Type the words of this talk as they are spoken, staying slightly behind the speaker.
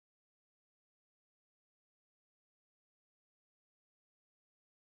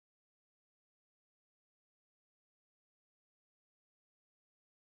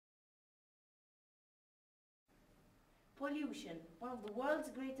Pollution, one of the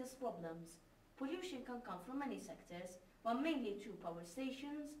world's greatest problems. Pollution can come from many sectors, but mainly through power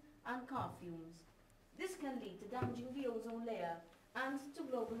stations and car fumes. This can lead to damaging the ozone layer and to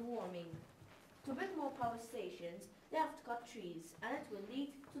global warming. To build more power stations, they have to cut trees, and it will lead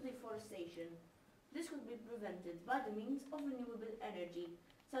to deforestation. This could be prevented by the means of renewable energy,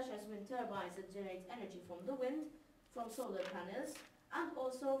 such as wind turbines that generate energy from the wind, from solar panels, and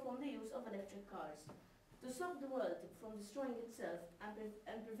also from the use of electric cars. To stop the world from destroying itself and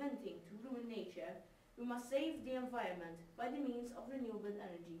preventing to ruin nature, we must save the environment by the means of renewable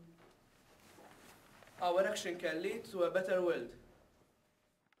energy. Our action can lead to a better world.